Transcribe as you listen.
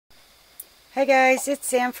Hey guys, it's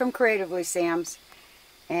Sam from Creatively Sam's,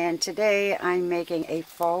 and today I'm making a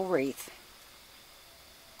fall wreath.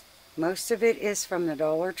 Most of it is from the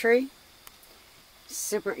Dollar Tree.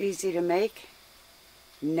 Super easy to make.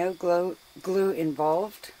 No glue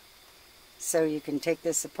involved, so you can take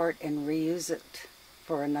this apart and reuse it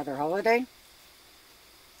for another holiday.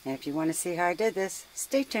 And if you want to see how I did this,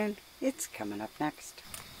 stay tuned. It's coming up next.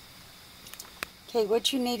 Okay,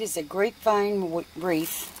 what you need is a grapevine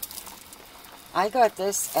wreath. I got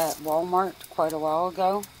this at Walmart quite a while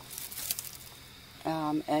ago.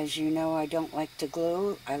 As you know, I don't like to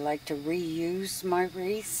glue. I like to reuse my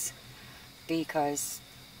wreaths because,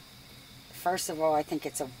 first of all, I think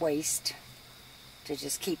it's a waste to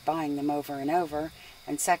just keep buying them over and over.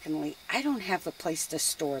 And secondly, I don't have a place to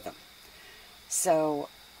store them. So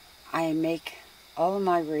I make all of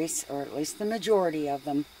my wreaths, or at least the majority of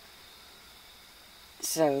them,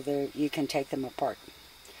 so that you can take them apart.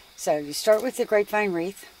 So you start with the grapevine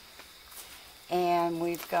wreath, and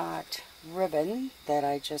we've got ribbon that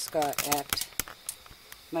I just got at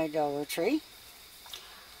my Dollar Tree.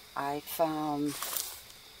 I found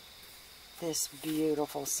this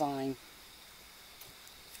beautiful sign,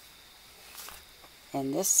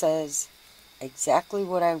 and this says exactly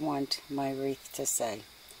what I want my wreath to say.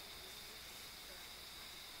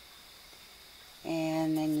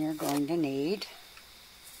 And then you're going to need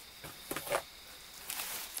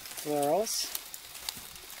florals.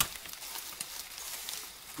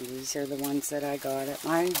 These are the ones that I got at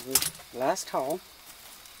my last haul.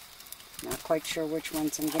 Not quite sure which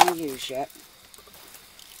ones I'm going to use yet.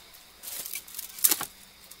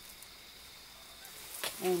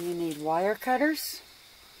 And you need wire cutters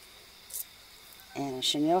and a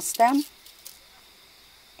chenille stem,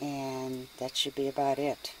 and that should be about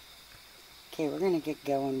it. Okay, we're going to get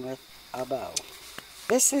going with a bow.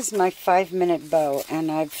 This is my 5-minute bow,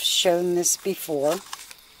 and I've shown this before.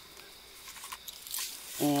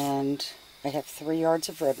 And I have 3 yards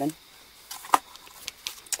of ribbon.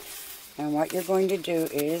 And what you're going to do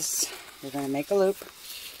is you're going to make a loop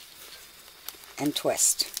and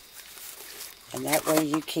twist. And that way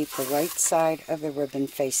you keep the right side of the ribbon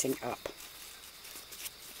facing up.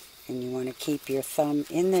 And you want to keep your thumb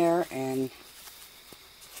in there and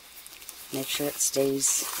make sure it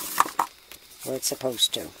stays where it's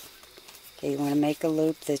supposed to. Okay, you want to make a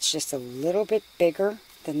loop that's just a little bit bigger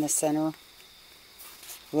than the center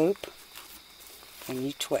loop, and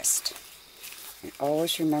you twist. And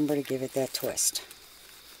always remember to give it that twist.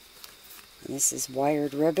 And this is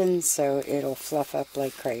wired ribbon, so it'll fluff up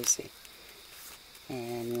like crazy.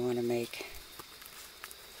 And you want to make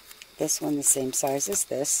this one the same size as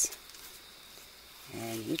this,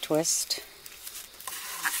 and you twist.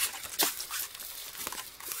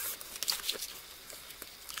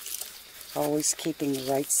 Always keeping the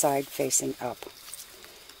right side facing up.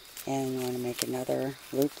 And you want to make another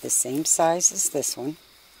loop the same size as this one.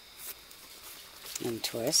 And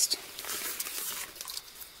twist.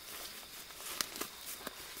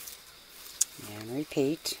 And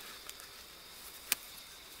repeat.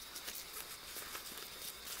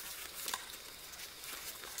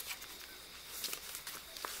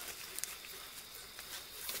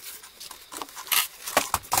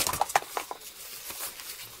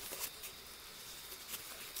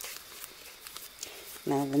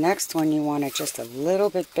 Now the next one, you want it just a little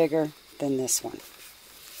bit bigger than this one.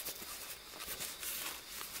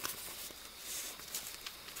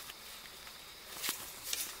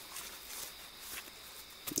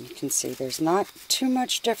 You can see there's not too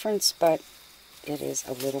much difference, but it is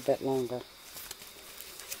a little bit longer.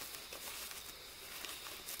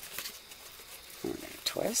 We're going to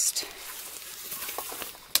twist.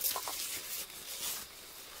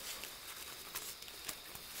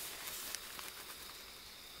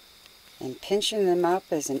 And pinching them up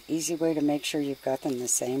is an easy way to make sure you've got them the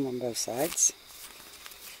same on both sides.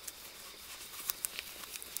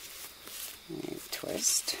 And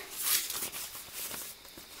twist.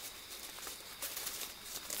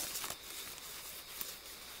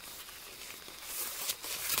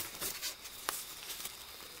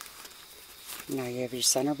 Now you have your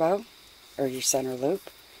center bow, or your center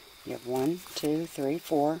loop. You have 1, 2, 3,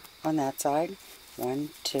 4 on that side. 1,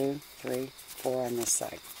 2, 3, 4 on this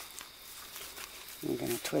side. You're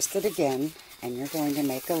going to twist it again, and you're going to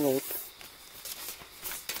make a loop.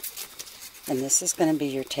 And this is going to be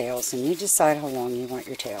your tails, and you decide how long you want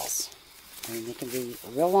your tails. I mean, they can be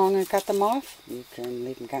real long and cut them off. You can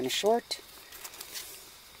leave them kind of short.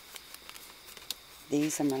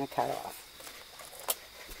 These I'm going to cut off,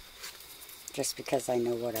 just because I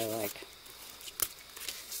know what I like.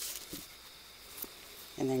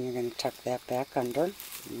 And then you're going to tuck that back under.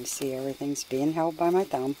 And you see everything's being held by my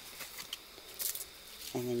thumb.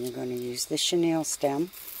 And then you're going to use the chenille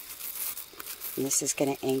stem. And this is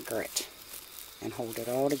going to anchor it and hold it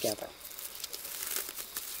all together.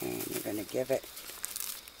 And you're going to give it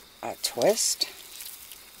a twist.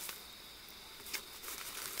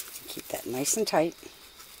 Keep that nice and tight.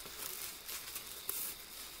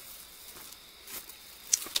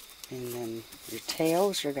 And then your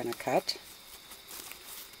tails you're going to cut.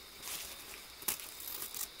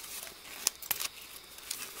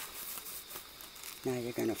 Now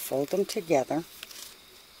you're going to fold them together.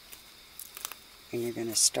 And you're going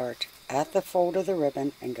to start at the fold of the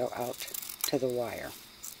ribbon and go out to the wire.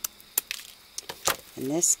 And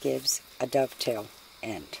this gives a dovetail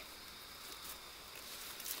end.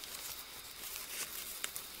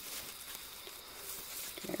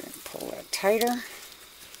 Here, pull that tighter.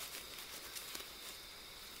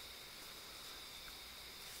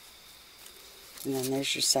 And then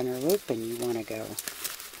there's your center loop, and you want to go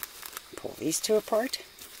pull these two apart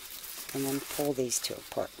and then pull these two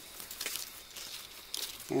apart.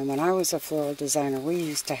 And when I was a floral designer, we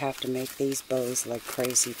used to have to make these bows like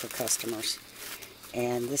crazy for customers.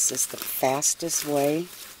 And this is the fastest way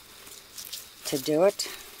to do it.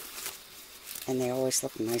 And they always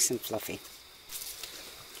look nice and fluffy.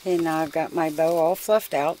 Okay, now I've got my bow all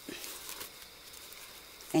fluffed out.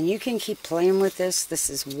 And you can keep playing with this. This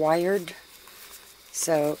is wired.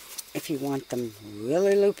 So if you want them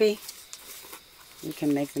really loopy, you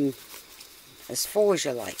can make them as full as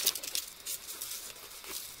you like.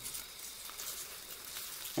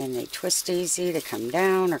 And they twist easy to come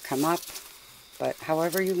down or come up, but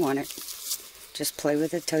however you want it. Just play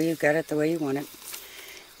with it till you've got it the way you want it.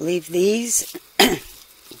 Leave these,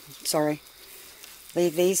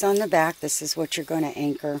 leave these on the back. This is what you're going to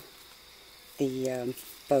anchor the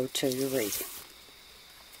bow to your wreath.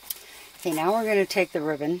 Okay, now we're going to take the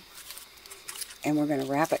ribbon and we're going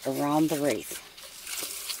to wrap it around the wreath.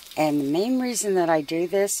 And the main reason that I do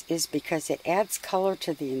this is because it adds color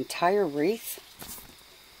to the entire wreath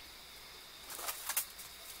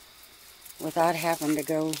without having to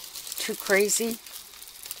go too crazy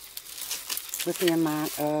with the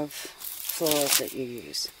amount of florals that you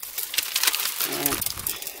use. And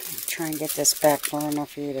try and get this back far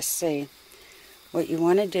enough for you to see. What you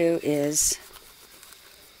want to do is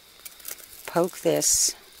poke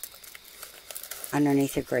this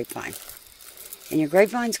underneath your grapevine. And your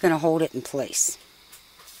grapevine's going to hold it in place.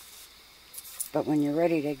 But when you're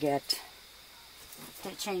ready to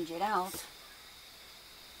change it out,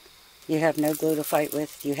 you have no glue to fight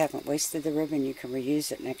with. You haven't wasted the ribbon. You can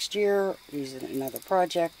reuse it next year, use it in another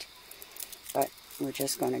project. But we're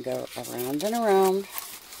just going to go around and around.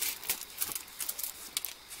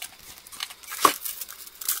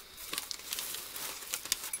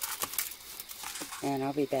 And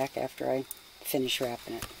I'll be back after I finish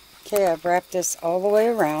wrapping it. Okay, I've wrapped this all the way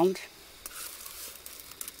around.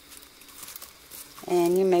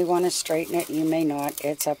 And you may want to straighten it, you may not.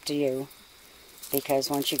 It's up to you. Because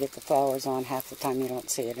once you get the flowers on, half the time you don't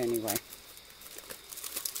see it anyway.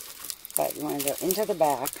 But you want to go into the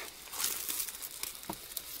back.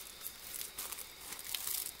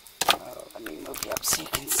 Oh, let me move you up so you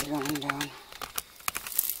can see what I'm doing.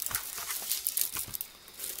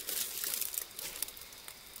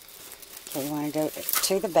 Okay, you want to go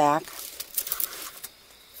to the back.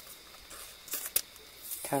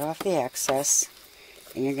 Cut off the excess.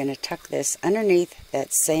 And you're going to tuck this underneath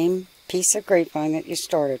that same piece of grapevine that you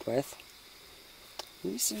started with.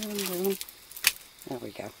 Let me see what I'm doing. There we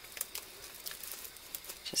go.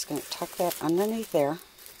 Just going to tuck that underneath there.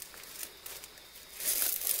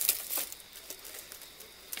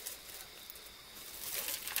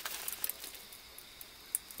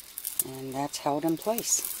 And that's held in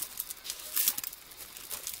place.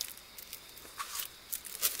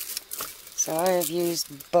 So I have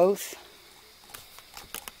used both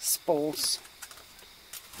spools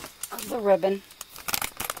of the ribbon,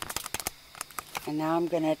 and now I'm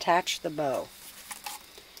going to attach the bow.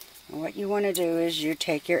 And what you want to do is you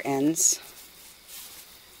take your ends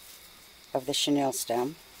of the chenille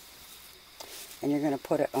stem and you're going to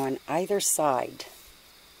put it on either side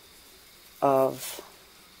of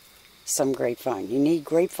some grapevine. You need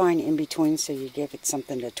grapevine in between so you give it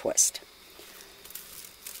something to twist.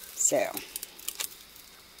 So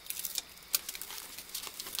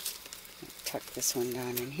tuck this one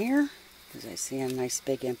down in here because I see a nice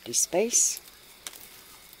big empty space.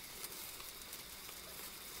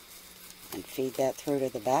 And feed that through to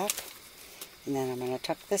the back. And then I'm going to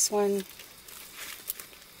tuck this one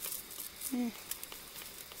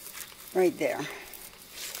right there.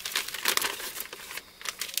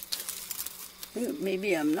 Ooh,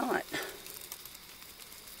 maybe I'm not.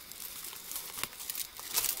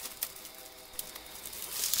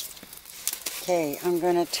 Okay, I'm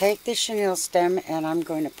going to take the chenille stem and I'm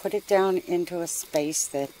going to put it down into a space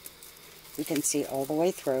that you can see all the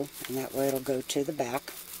way through, and that way it'll go to the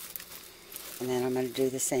back. And then I'm going to do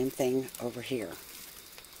the same thing over here.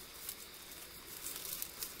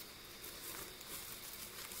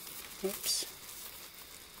 Oops.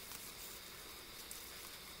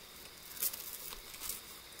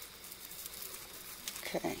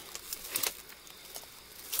 Okay.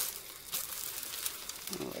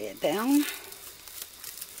 I'll lay it down.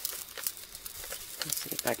 Let's see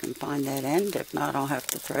if I can find that end. If not, I'll have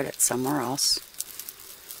to thread it somewhere else.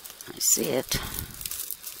 I see it.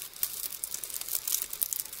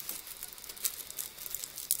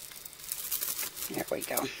 There we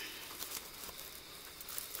go.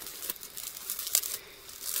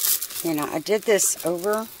 You know, I did this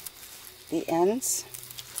over the ends.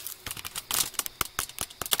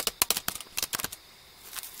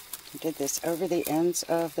 I did this over the ends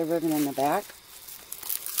of the ribbon in the back.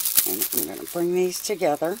 And I'm going to bring these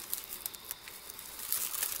together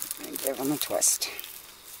and give them a twist.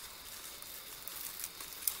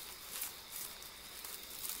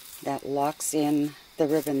 That locks in the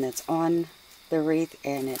ribbon that's on the wreath,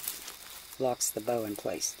 and it locks the bow in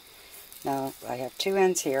place. Now I have two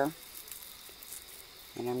ends here,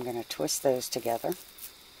 and I'm going to twist those together,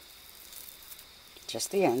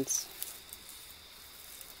 just the ends.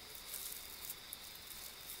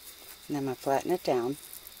 And then I'm going to flatten it down,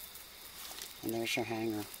 and there's your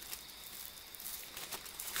hanger.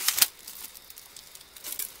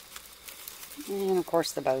 And of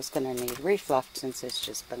course the bow's going to need refluff since it's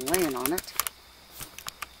just been laying on it.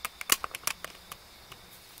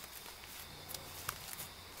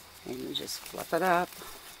 And you just fluff it up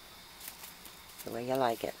the way you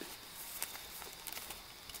like it.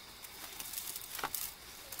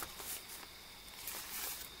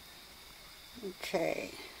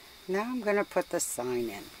 Okay, now I'm going to put the sign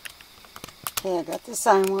in. Okay, I got the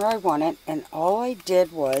sign where I want it, and all I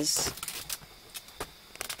did was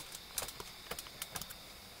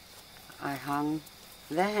I hung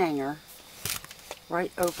the hanger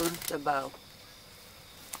right over the bow.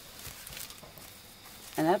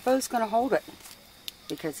 And that bow's going to hold it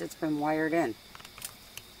because it's been wired in.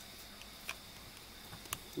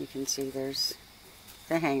 You can see there's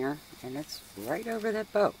the hanger, and it's right over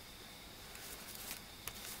that bow.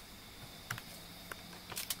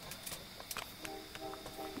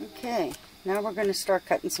 Okay, now we're going to start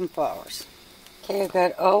cutting some flowers. Okay, I've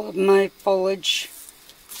got all of my foliage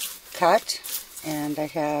cut, and I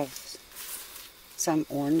have some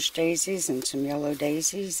orange daisies and some yellow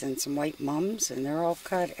daisies and some white mums, and they're all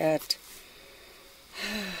cut at,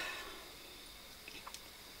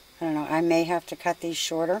 I don't know, I may have to cut these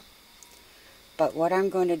shorter, but what I'm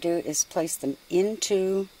going to do is place them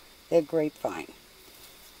into the grapevine,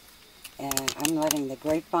 and I'm letting the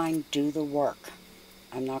grapevine do the work.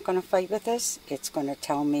 I'm not going to fight with this. It's going to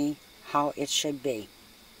tell me how it should be.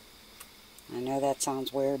 I know that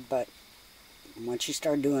sounds weird, but once you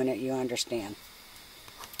start doing it, you understand.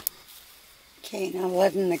 Okay, now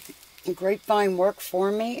letting the grapevine work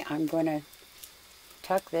for me, I'm going to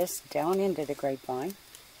tuck this down into the grapevine.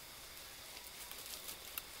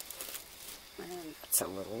 And that's a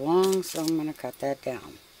little long, so I'm going to cut that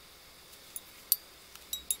down.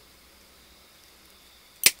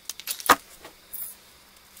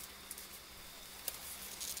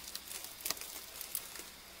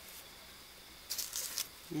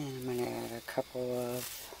 And I'm going to add a couple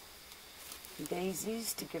of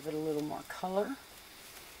daisies to give it a little more color.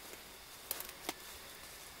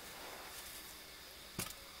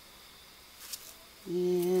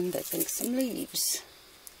 And I think some leaves.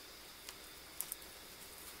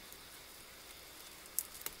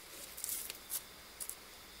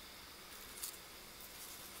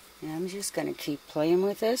 And I'm just going to keep playing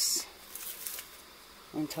with this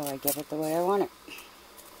until I get it the way I want it.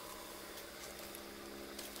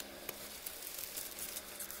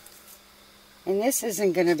 And this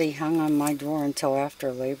isn't going to be hung on my door until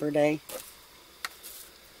after Labor Day.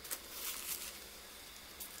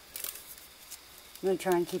 I'm going to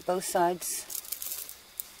try and keep both sides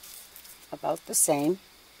about the same.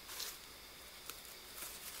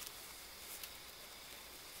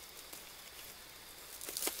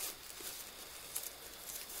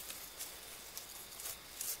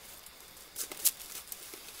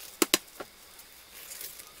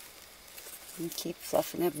 And keep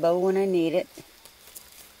fluffing that bow when I need it.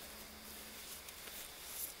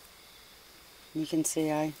 You can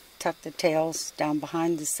see I tucked the tails down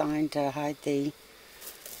behind the sign to hide the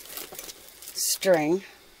string.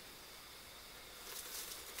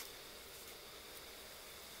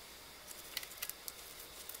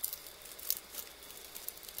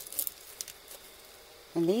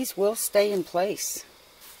 And these will stay in place.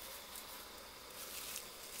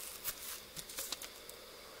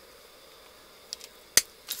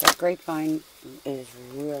 That grapevine is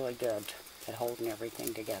really good at holding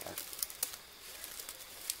everything together.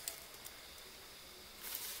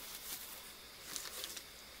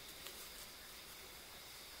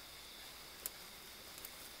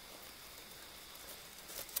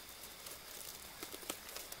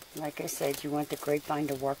 Like I said, you want the grapevine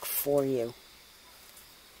to work for you.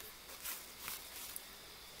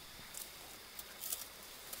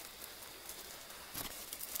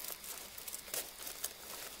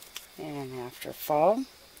 And after fall,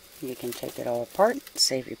 you can take it all apart,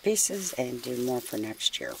 save your pieces, and do more for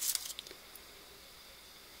next year.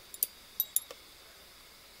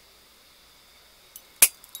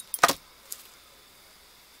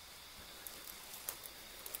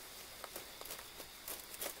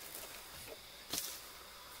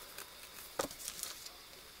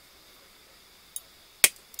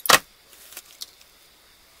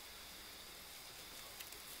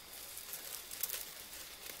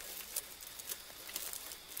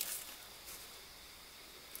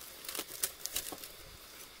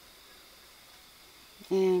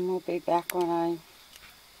 And we'll be back when I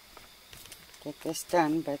get this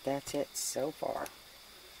done, but that's it so far.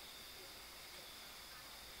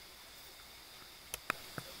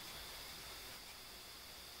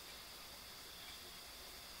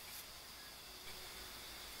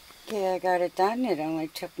 Okay, I got it done. It only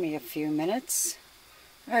took me a few minutes.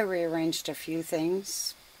 I rearranged a few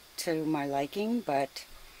things to my liking, but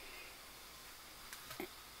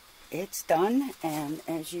it's done, and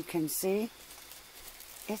as you can see,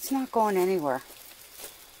 it's not going anywhere.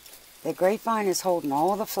 The grapevine is holding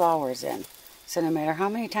all the flowers in, so no matter how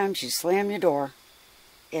many times you slam your door,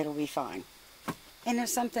 it'll be fine. And if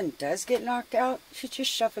something does get knocked out, you just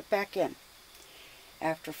shove it back in.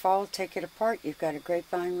 After fall, take it apart. You've got a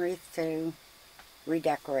grapevine wreath to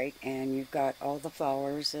redecorate, and you've got all the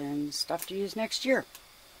flowers and stuff to use next year.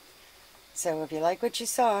 So if you like what you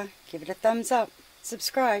saw, give it a thumbs up,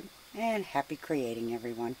 subscribe, and happy creating,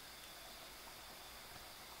 everyone.